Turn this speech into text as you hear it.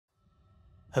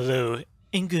Hello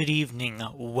and good evening.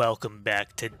 Welcome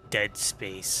back to Dead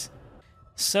Space.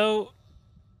 So,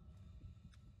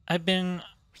 I've been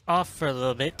off for a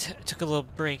little bit. I took a little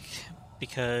break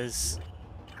because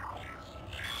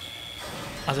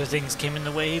other things came in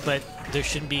the way, but there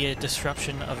shouldn't be a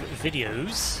disruption of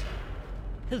videos.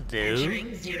 Hello.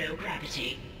 Entering zero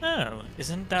gravity. Oh,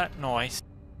 isn't that nice?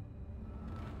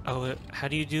 Oh, how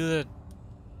do you do the...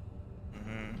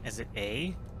 is it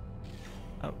A?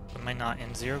 Oh, am I not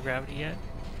in zero gravity yet?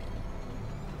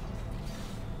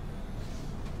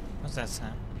 What's that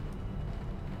sound?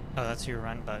 Oh, that's your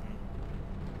run button.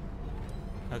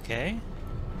 Okay.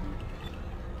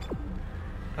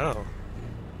 Oh.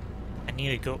 I need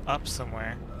to go up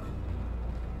somewhere.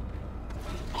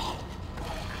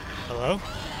 Hello?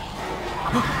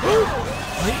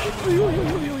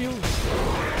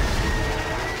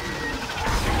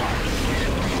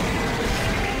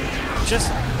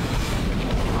 Just...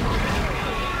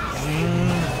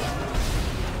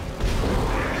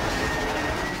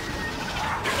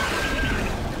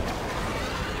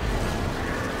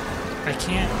 I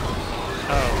can't...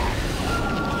 Oh.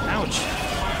 Ouch.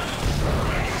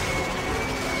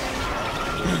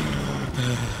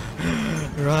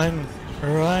 Run!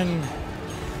 Run!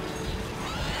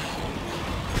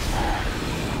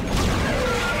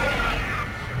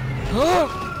 Oh!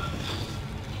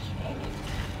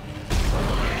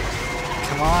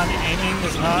 Come on, aiming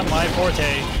is not my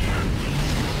forte.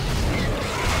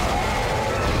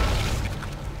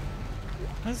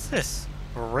 What's this?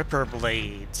 Ripper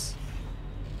blades.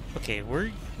 Okay,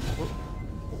 we're...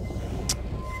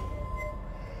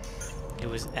 It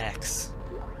was X.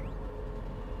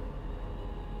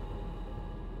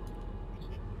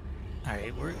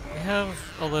 Alright, we have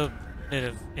a little bit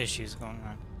of issues going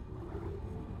on.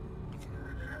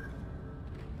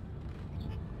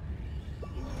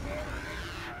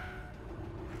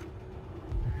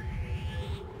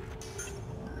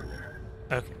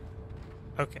 Okay.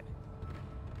 Okay.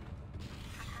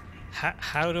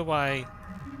 How do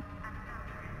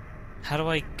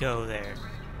I go there?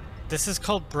 This is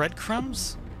called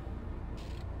breadcrumbs?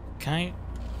 Can I...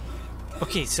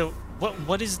 Okay, so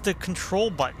what is the control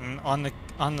button on the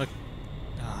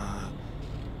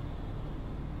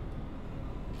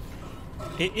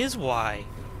It is Y.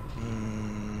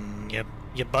 Yep,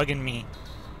 you're bugging me.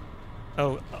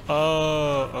 Oh,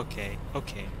 okay,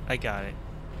 I got it.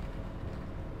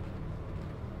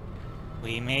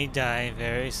 We may die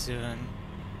very soon.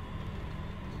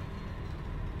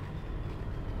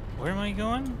 Where am I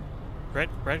going?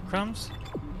 Breadcrumbs?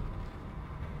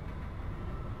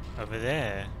 Over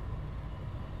there.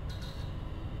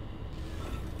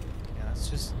 Yeah, let's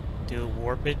just do a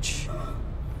warpage.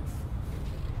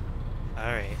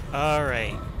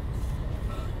 Alright.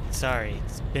 Sorry,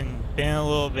 it's been a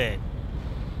little bit.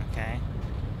 Okay.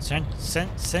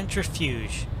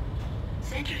 Centrifuge.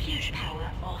 Centrifuge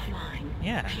power offline.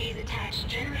 Yeah. Please attach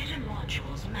generator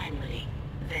modules manually,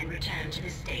 then return to the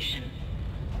station.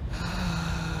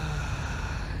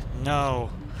 No.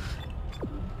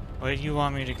 Where do you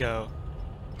want me to go?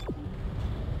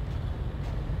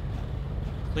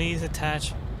 Please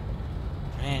attach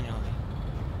manually.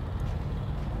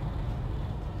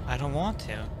 I don't want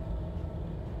to.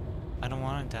 I don't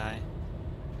want to die.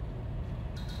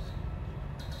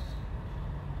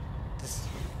 This...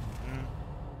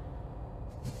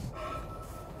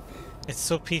 It's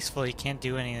so peaceful, you can't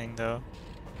do anything though.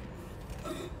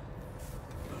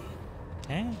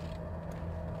 Okay.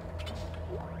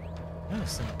 Oh,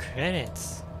 some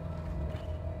credits.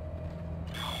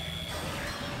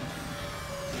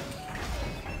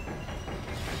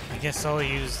 I guess I'll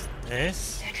use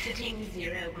this. Exiting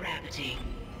zero gravity.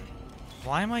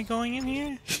 Why am I going in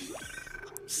here?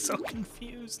 I'm so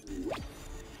confused.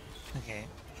 Okay,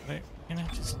 we're gonna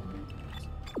just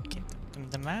get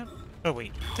the map. Oh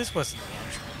wait, this wasn't the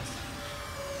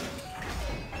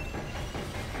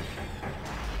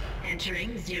entrance.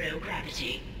 Entering zero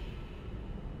gravity.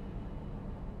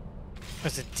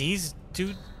 Was it these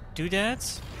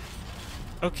doodads?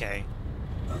 Okay.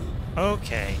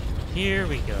 Okay, here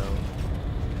we go.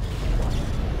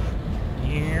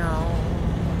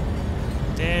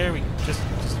 There we just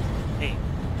hey.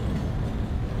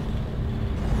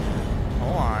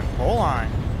 Hold on.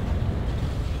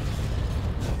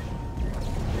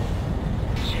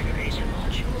 Generator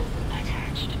module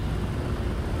attached.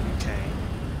 Okay.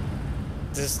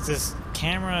 This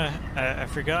camera, I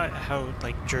forgot how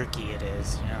like jerky it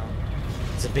is, you know.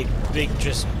 It's a big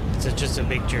just a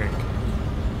big jerk.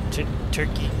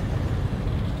 Turkey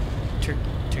jerk.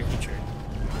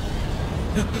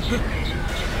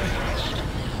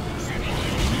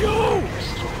 Yo!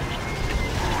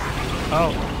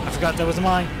 Oh, I forgot that was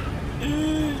mine.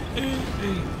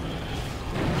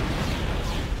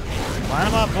 Line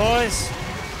them up, boys.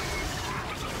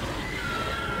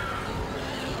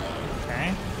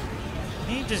 Okay.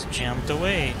 He just jumped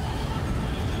away.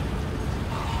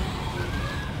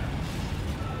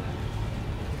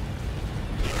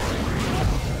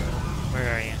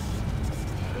 Where are you?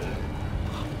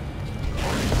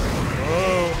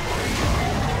 Whoa.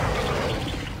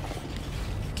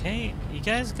 Okay, you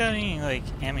guys got any, like,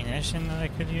 ammunition that I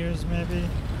could use, maybe?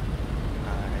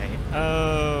 Alright.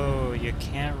 Oh, you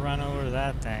can't run over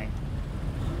that thing.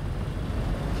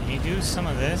 Can you do some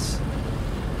of this?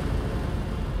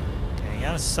 Okay, you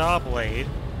got a saw blade.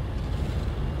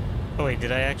 Oh wait,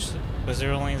 did I actually... Was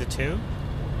there only the two?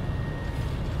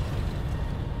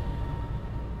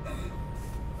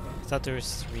 I thought there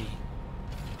was three.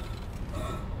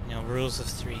 You know, rules of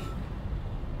three.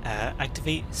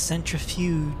 Activate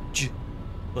centrifuge.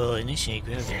 Will initiate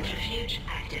gravity. Centrifuge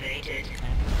activated.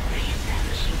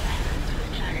 Re-establishing balance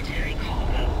with planetary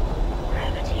cargo.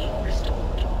 Gravity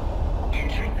restored.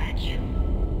 Entering vacuum.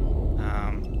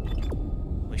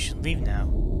 We should leave now.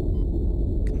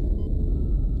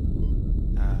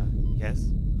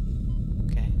 Yes.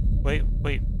 Okay. Wait.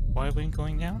 Why are we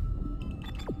going down?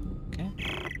 Okay.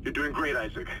 You're doing great,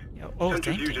 Isaac. Oh,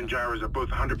 Centrifuge and gyros are both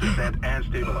 100% and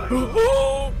stabilized.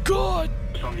 Oh, God!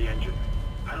 It's on the engine.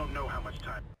 I don't know how much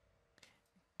time.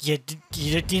 You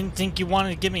didn't think you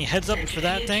wanted to give me a heads up for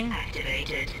that thing?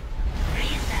 Activated.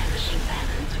 Re-establishing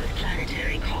balance with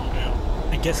planetary cargo.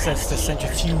 I guess that's the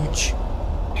centrifuge.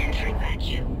 Entering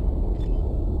vacuum.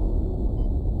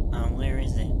 Where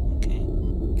is it? Okay.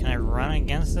 Can I run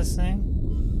against this thing?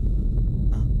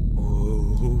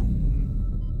 Oh.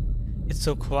 It's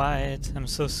so quiet. I'm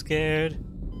so scared.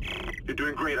 You're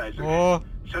doing great, Isaac. Oh.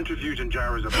 Centrifuge and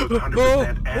gyros are both 100%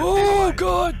 and stabilized. Oh,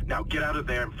 God! Now get out of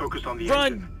there and focus on the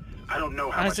Run! engine. I don't know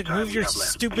how Isaac, much time move we your have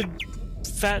left. stupid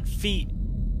fat feet.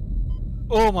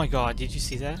 Oh my God, did you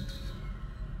see that?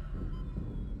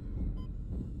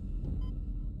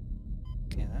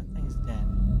 Okay, that thing's dead.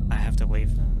 I have to wait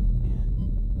for them.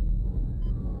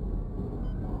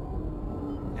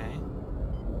 Yeah. Okay.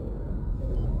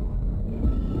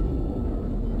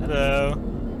 Hello.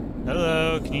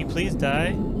 Hello, can you please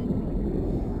die?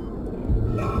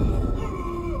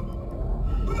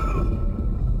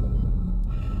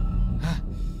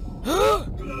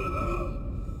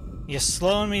 You're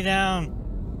slowing me down.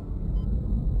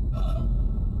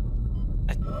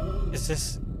 Is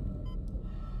this...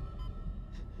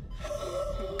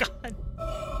 God.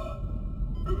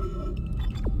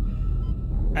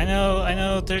 I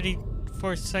know,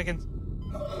 34 seconds.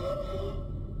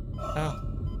 Oh.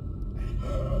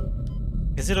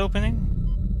 Is it opening?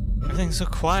 Everything's so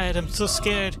quiet, I'm so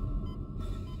scared.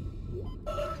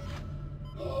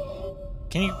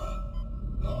 Can you...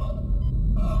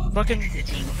 Fucking...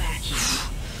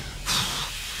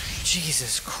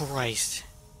 Jesus Christ.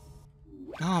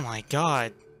 Oh my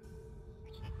God.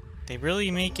 They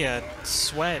really make you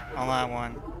sweat on that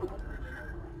one.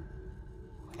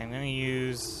 Okay, I'm gonna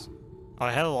use... Oh,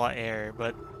 I had a lot of air,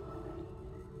 but...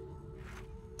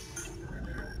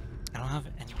 I don't have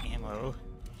any ammo.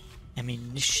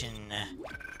 Ammunition.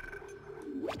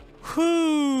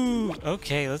 Whoo!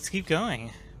 Okay, let's keep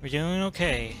going. We're doing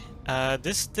okay.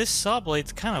 This saw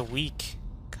blade's kind of weak.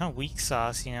 Kind of weak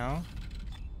sauce, you know?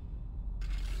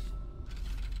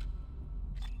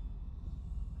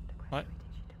 What?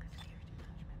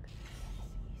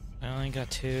 I only got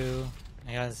 2.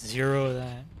 I got 0 of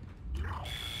that.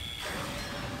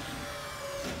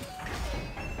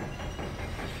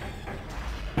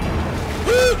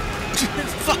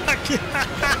 Fuck!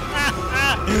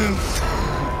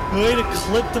 Way to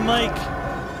clip the mic!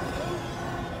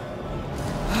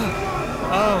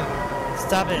 Oh!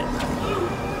 Stop it!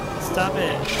 Stop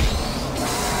it!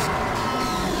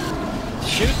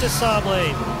 Shoot the saw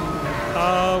blade!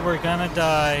 Oh, we're gonna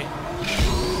die.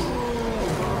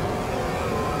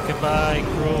 Goodbye,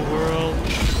 cruel world.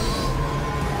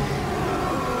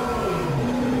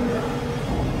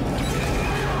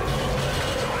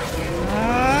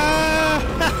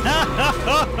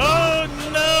 Oh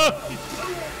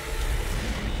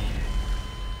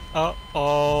no!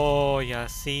 Oh, yeah,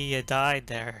 see, you died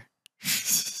there.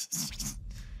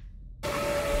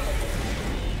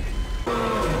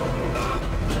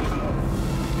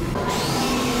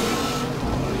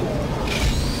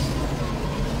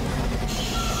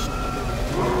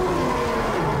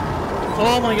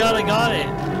 Oh my God, I got it!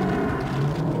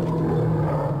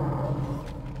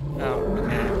 Oh,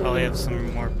 okay, I probably have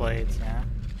some more blades now.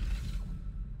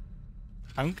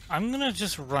 I'm gonna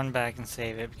just run back and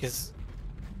save it because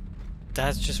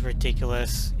That's just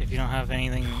ridiculous. If you don't have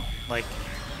anything, like,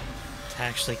 to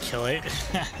actually kill it.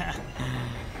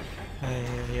 Oy,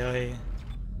 oy, oy.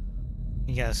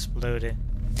 You gotta explode it.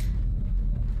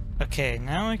 Okay,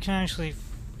 now I can actually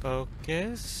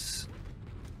focus.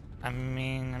 I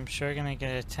mean, I'm sure gonna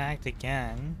get attacked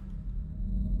again.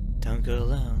 Don't go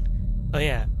alone. Oh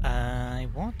yeah, I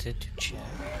wanted to check.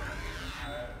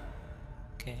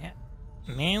 Okay.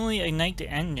 Manually ignite the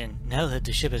engine. Now that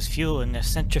the ship has fuel and the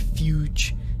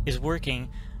centrifuge is working,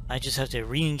 I just have to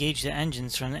re-engage the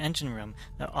engines from the engine room.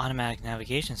 The automatic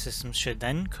navigation system should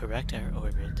then correct our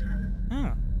orbit.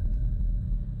 Oh.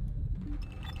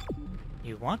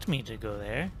 You want me to go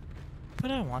there,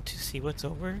 but I want to see what's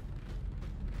over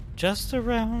just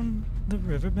around the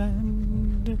river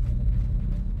bend.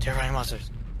 Terrifying monsters.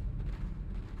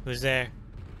 Who's there?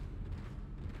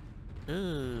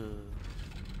 Ooh.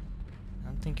 I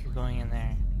don't think you're going in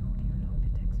there.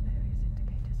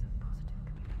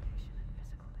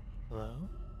 Hello?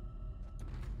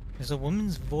 There's a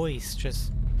woman's voice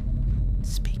just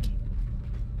speaking.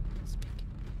 Speaking.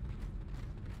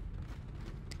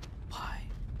 Why?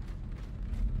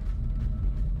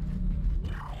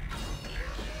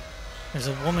 There's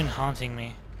a woman haunting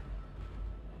me.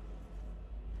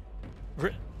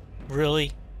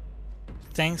 Really?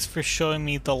 Thanks for showing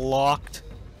me the locked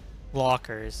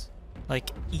lockers.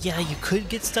 Like, yeah, you could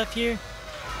get stuff here,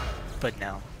 but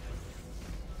no.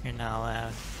 You're not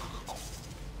allowed.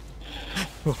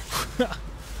 I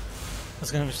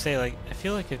was gonna say, like, I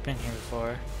feel like I've been here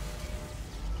before.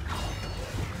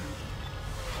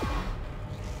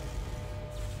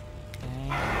 Okay.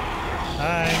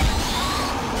 Hi.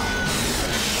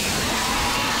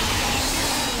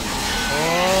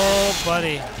 Oh,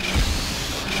 buddy.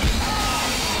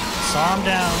 Saw him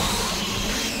down.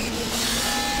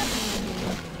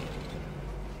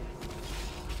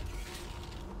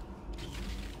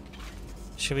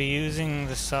 Should we be using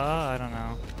the saw? I don't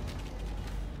know.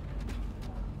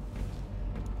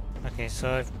 Okay, so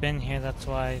I've been here, that's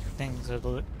why things are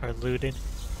looted.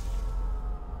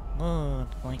 Oh,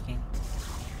 it's blinking.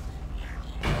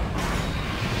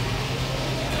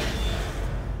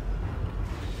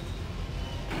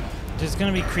 There's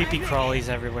gonna be creepy crawlies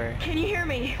everywhere. Can you hear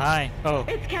me? Hi. Oh.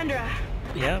 It's Kendra.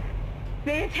 Yep.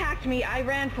 They attacked me. I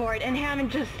ran for it, and Hammond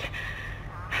just...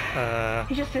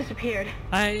 He just disappeared.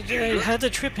 I had to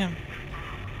trip him.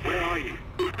 Where are you?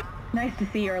 Nice to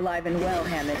see you're alive and well,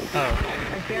 Hammond.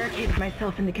 Oh. I've barricaded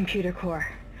myself in the computer core.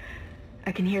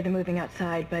 I can hear them moving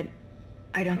outside, but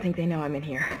I don't think they know I'm in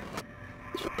here.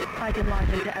 I can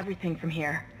launch into everything from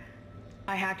here.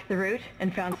 I hacked the route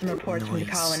and found some reports from the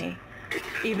colony.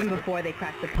 Even before they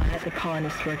cracked the planet, the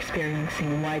colonists were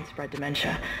experiencing widespread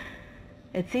dementia.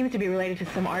 It seems to be related to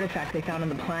some artifact they found on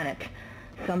the planet.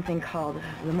 Something called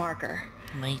the marker.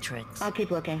 Matrix. I'll keep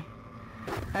looking.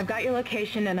 I've got your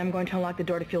location and I'm going to unlock the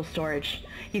door to fuel storage.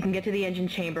 You can get to the engine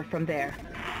chamber from there.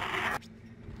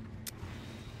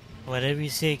 Whatever you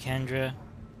say, Kendra.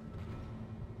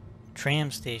 Tram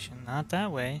station, not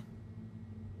that way.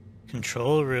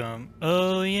 Control room.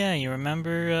 Oh yeah, you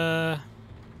remember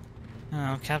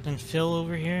Captain Phil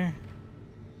over here?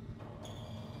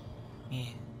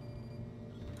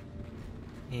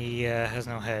 He has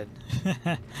no head.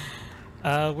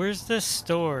 Where's the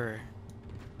store?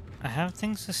 I have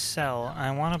things to sell.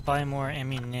 I want to buy more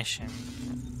ammunition.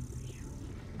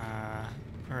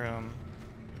 Room.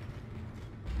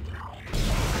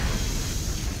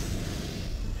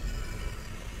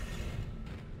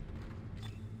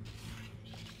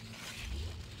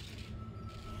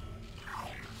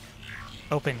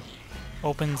 Open.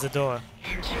 Opens the door.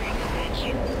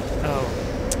 Oh.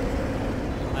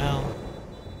 Well.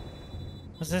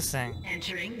 What's this thing?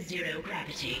 Entering zero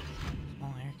gravity.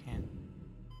 Small air can.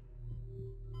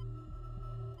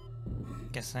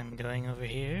 Guess I'm going over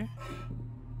here.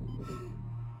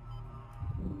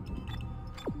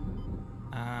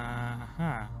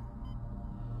 Uh-huh.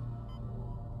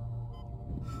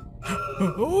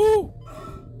 Oh!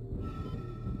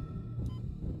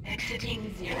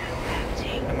 Exiting zero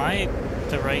gravity. Am I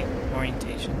the right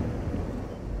orientation?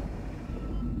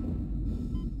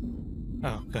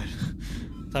 Oh, good.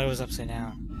 Thought it was upside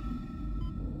down.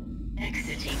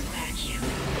 Exiting vacuum.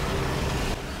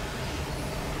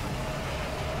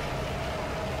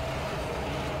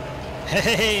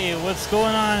 Hey, what's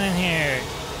going on in here?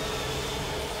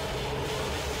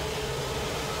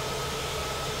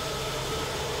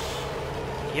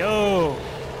 Yo!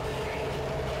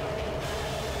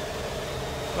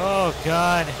 Oh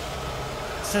god.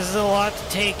 This is a lot to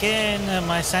take in.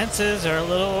 My senses are a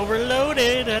little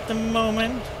overloaded at the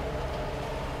moment.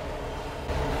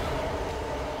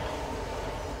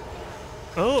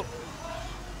 Oh!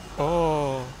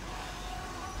 Oh!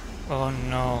 Oh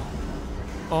no.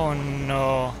 Oh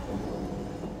no.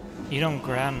 You don't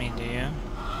grab me, do you?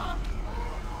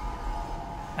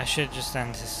 I should just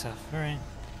end his suffering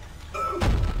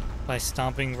by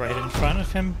stomping right in front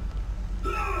of him.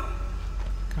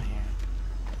 Come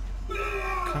here.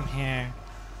 Come here.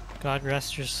 God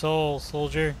rest your soul,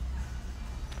 soldier.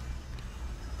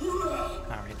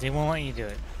 Alright, they won't let you do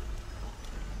it.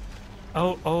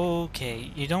 Oh,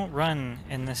 okay. You don't run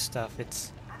in this stuff.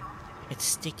 It's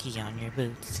sticky on your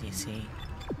boots, you see.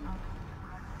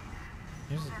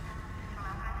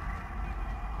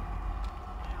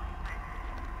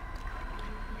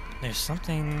 There's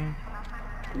something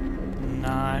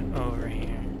not over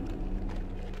here.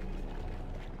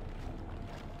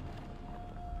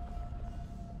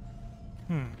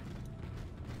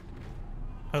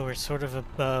 Oh, we're sort of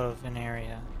above an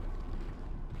area.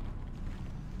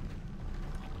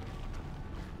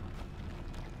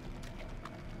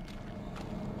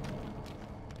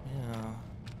 Yeah.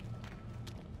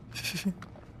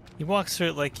 He walks through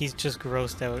it like he's just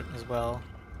grossed out as well.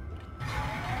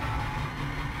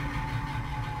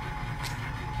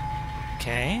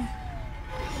 Okay.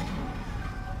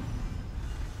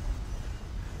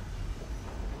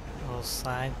 A little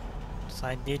side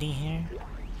ditty here.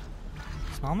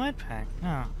 Small med pack.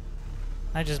 No.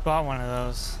 I just bought one of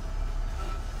those.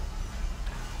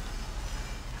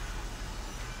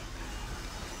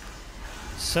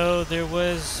 So there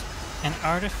was an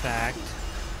artifact.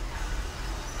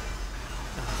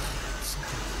 Ugh,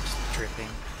 something just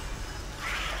dripping.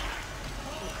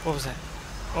 What was that?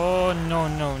 Oh, no,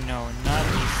 no, no, not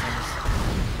these things.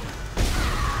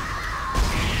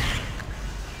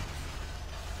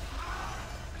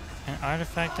 An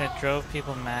artifact that drove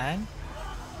people mad?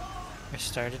 Or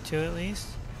started to, at least?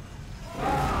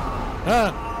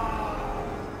 Ah!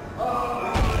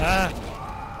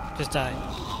 Ah! Just died.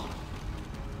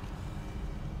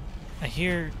 I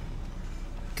hear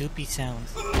goopy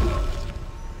sounds.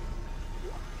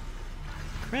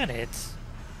 Credits?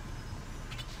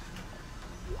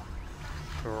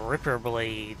 Ripper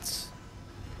blades.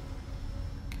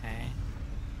 Okay.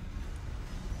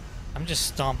 I'm just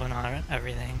stomping on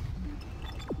everything.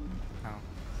 Oh.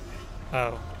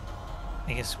 Oh.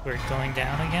 I guess we're going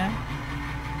down again?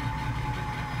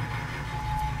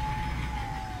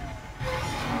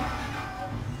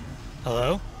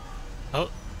 Hello?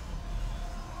 Oh.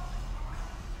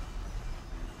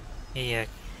 Yeah,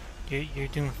 you're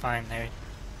doing fine there.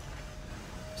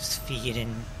 Just feed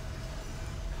in.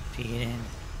 Feed in.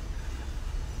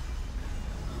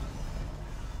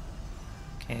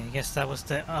 Okay, I guess that was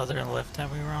the other lift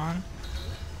that we were on.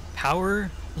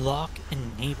 Power lock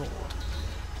enabled.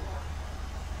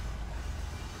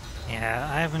 Yeah,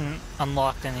 I haven't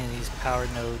unlocked any of these power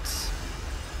nodes.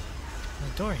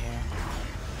 There's a door here.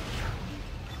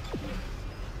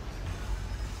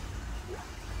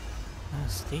 A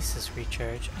stasis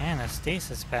recharge and a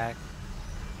stasis pack.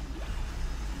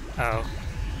 Oh.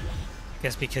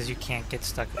 Guess because you can't get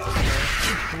stuck at this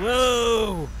door.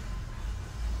 Whoa!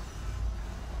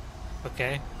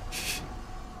 Okay.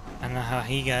 I don't know how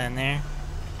he got in there.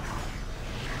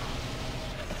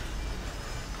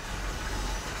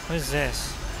 What is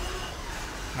this?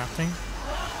 Nothing?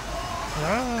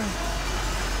 Ah.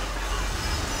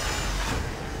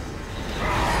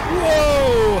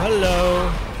 Whoa!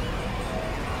 Hello!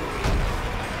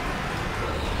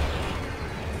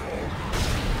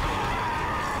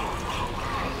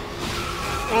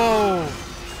 Oh!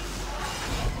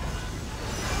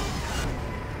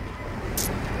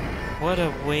 What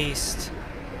a waste.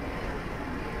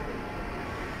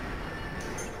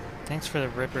 Thanks for the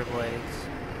Ripper blades.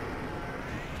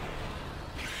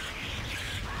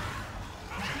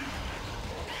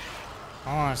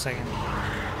 Hold on a second.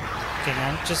 Okay,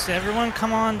 now just everyone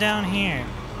come on down here.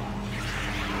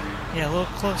 Yeah, a little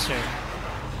closer.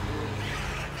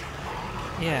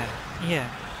 Yeah, yeah.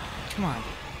 Come on.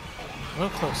 A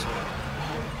little closer.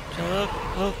 Just a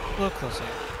little closer.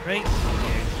 Right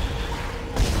here.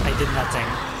 I did nothing.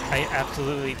 I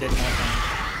absolutely did nothing.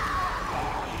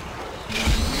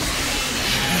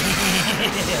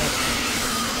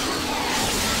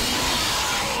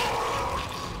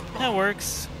 That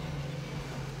works.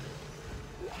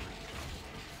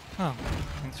 Oh,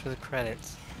 thanks for the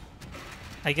credits.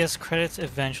 I guess credits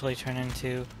eventually turn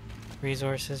into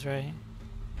resources, right?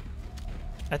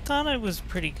 I thought I was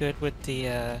pretty good with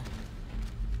the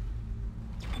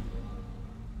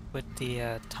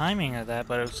timing of that,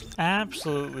 but it was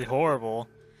absolutely horrible,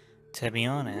 to be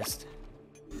honest.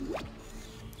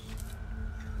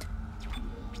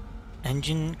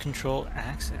 Engine control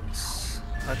access.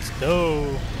 Let's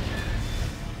go.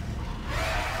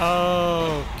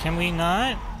 Oh, can we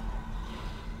not?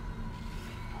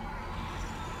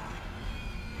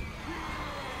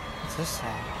 What's this thing?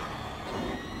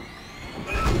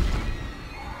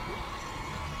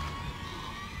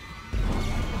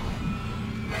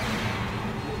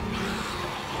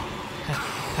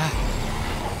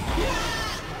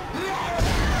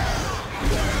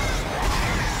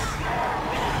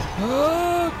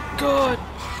 Oh, God!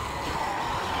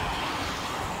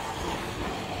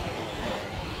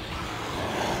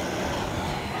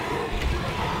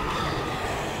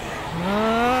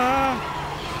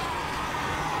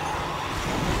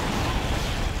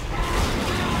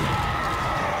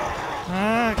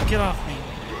 Get off me.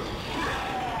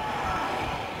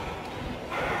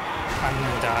 I'm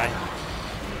gonna die.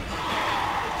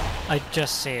 I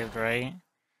just saved, right?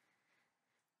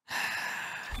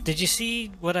 Did you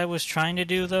see what I was trying to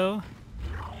do, though?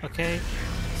 Okay?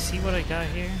 See what I got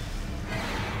here?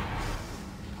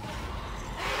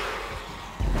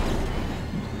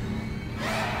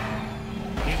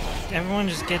 Everyone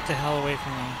just get the hell away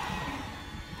from me.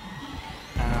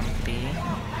 B.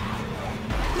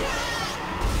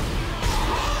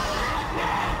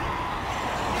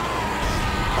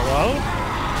 Hello?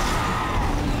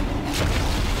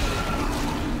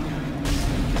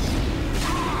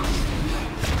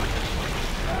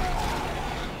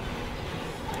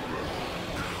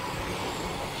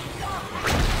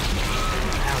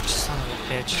 Ouch, son of a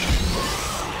bitch.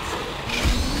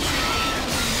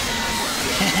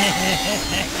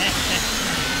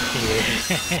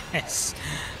 Yes.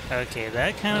 Okay,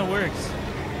 that kind of works.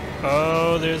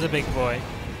 Oh, there's a big boy.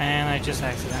 And I just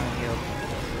accidentally healed.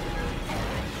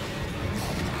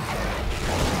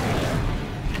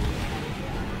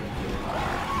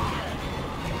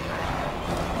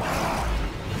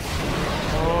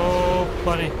 Oh,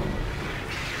 buddy.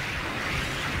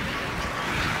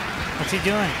 What's he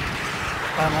doing?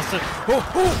 Oh, must have...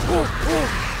 Oh, oh, oh,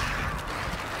 oh!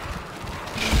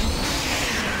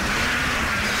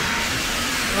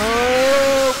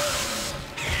 Oh!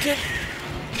 Get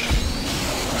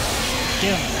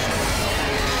him.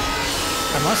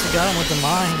 I must have got him with the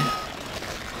mine.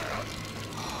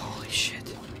 Holy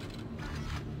shit.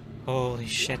 Holy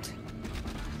shit.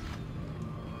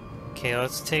 Okay,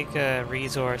 let's take a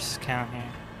resource count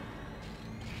here.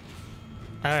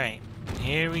 Alright,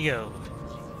 here we go.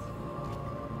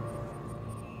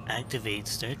 Activate,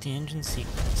 start the engine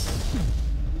sequence.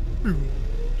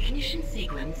 Ignition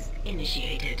sequence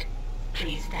initiated.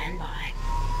 Please stand by.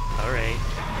 Alright.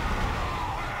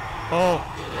 Oh!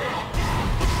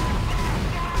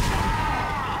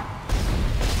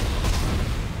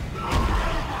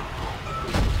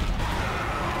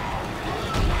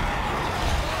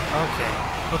 Okay,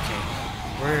 okay.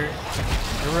 We're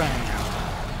running now.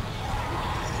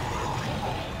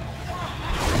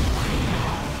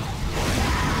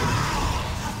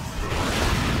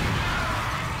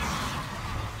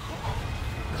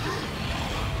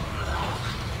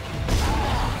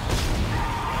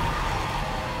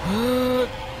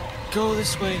 Go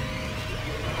this way.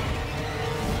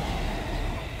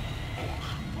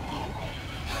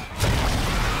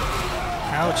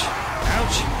 Ouch.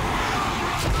 Ouch.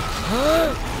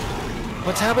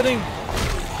 What's happening?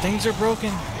 Things are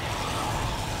broken.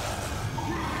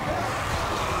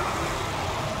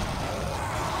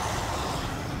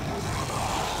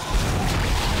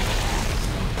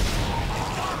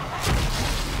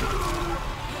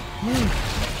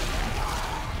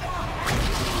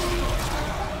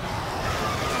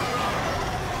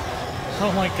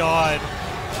 Oh my god.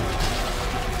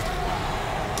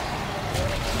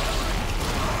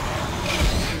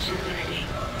 Engine ready.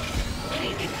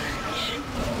 Please ignition.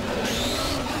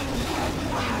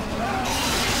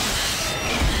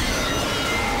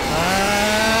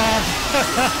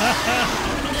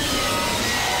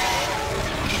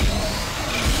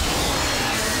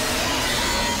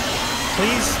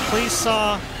 Please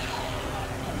saw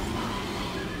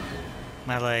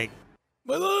my leg.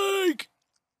 My leg!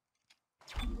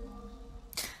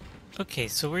 Okay,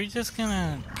 so we're just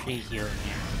gonna pre-heal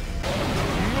here.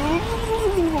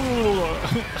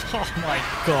 Oh my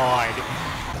god.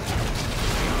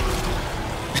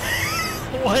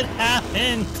 What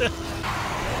happened?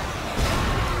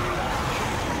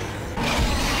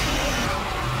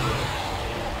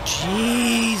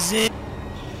 Jesus.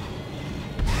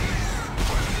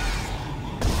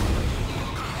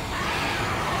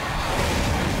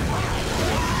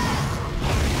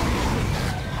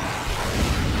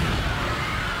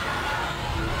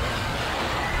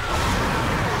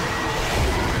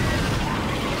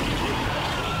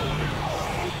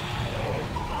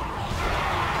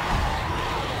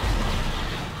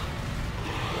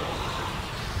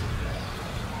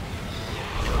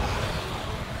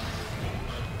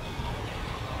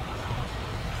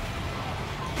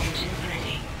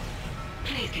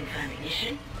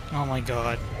 Oh my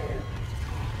god.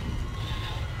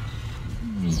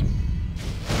 Engines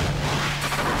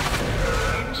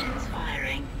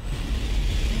firing.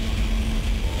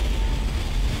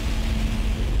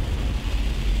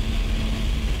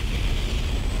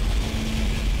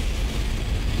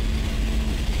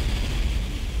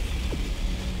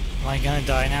 Am I gonna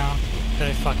die now? Did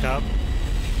I fuck up?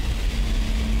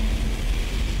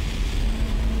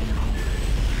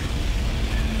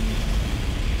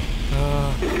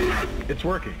 It's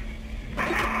working.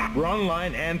 We're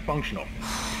online and functional.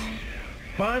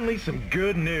 Finally, some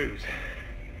good news.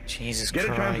 Jesus Get a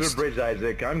transfer Christ. bridge,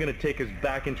 Isaac. I'm gonna take us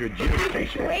back into a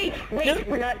geostation. Wait,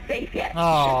 we're not safe yet.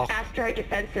 Oh. The asteroid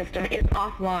defense system is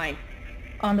offline.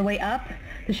 On the way up,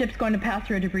 the ship's going to pass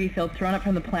through a debris field thrown up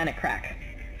from the planet crack.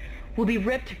 We'll be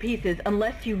ripped to pieces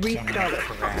unless you restart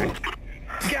it.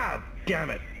 God damn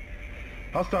it!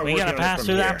 I'll start We working gotta on it pass from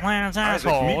through here. that planet's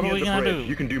Isaac, asshole. meet What me are at we the gonna bridge. do?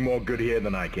 You can do more good here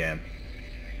than I can.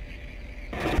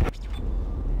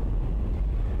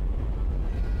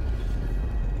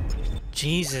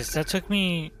 Jesus, that took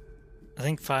me, I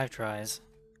think, 5 tries.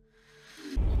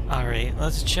 Alright,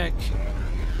 let's check.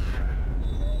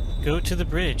 Go to the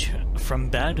bridge. From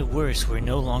bad to worse, we're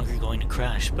no longer going to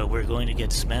crash, but we're going to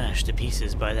get smashed to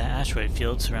pieces by the asteroid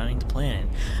field surrounding the planet.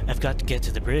 I've got to get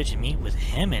to the bridge and meet with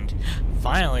Hammond.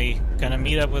 Finally, gonna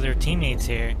meet up with our teammates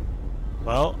here.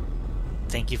 Well,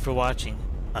 thank you for watching.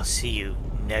 I'll see you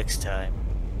next time.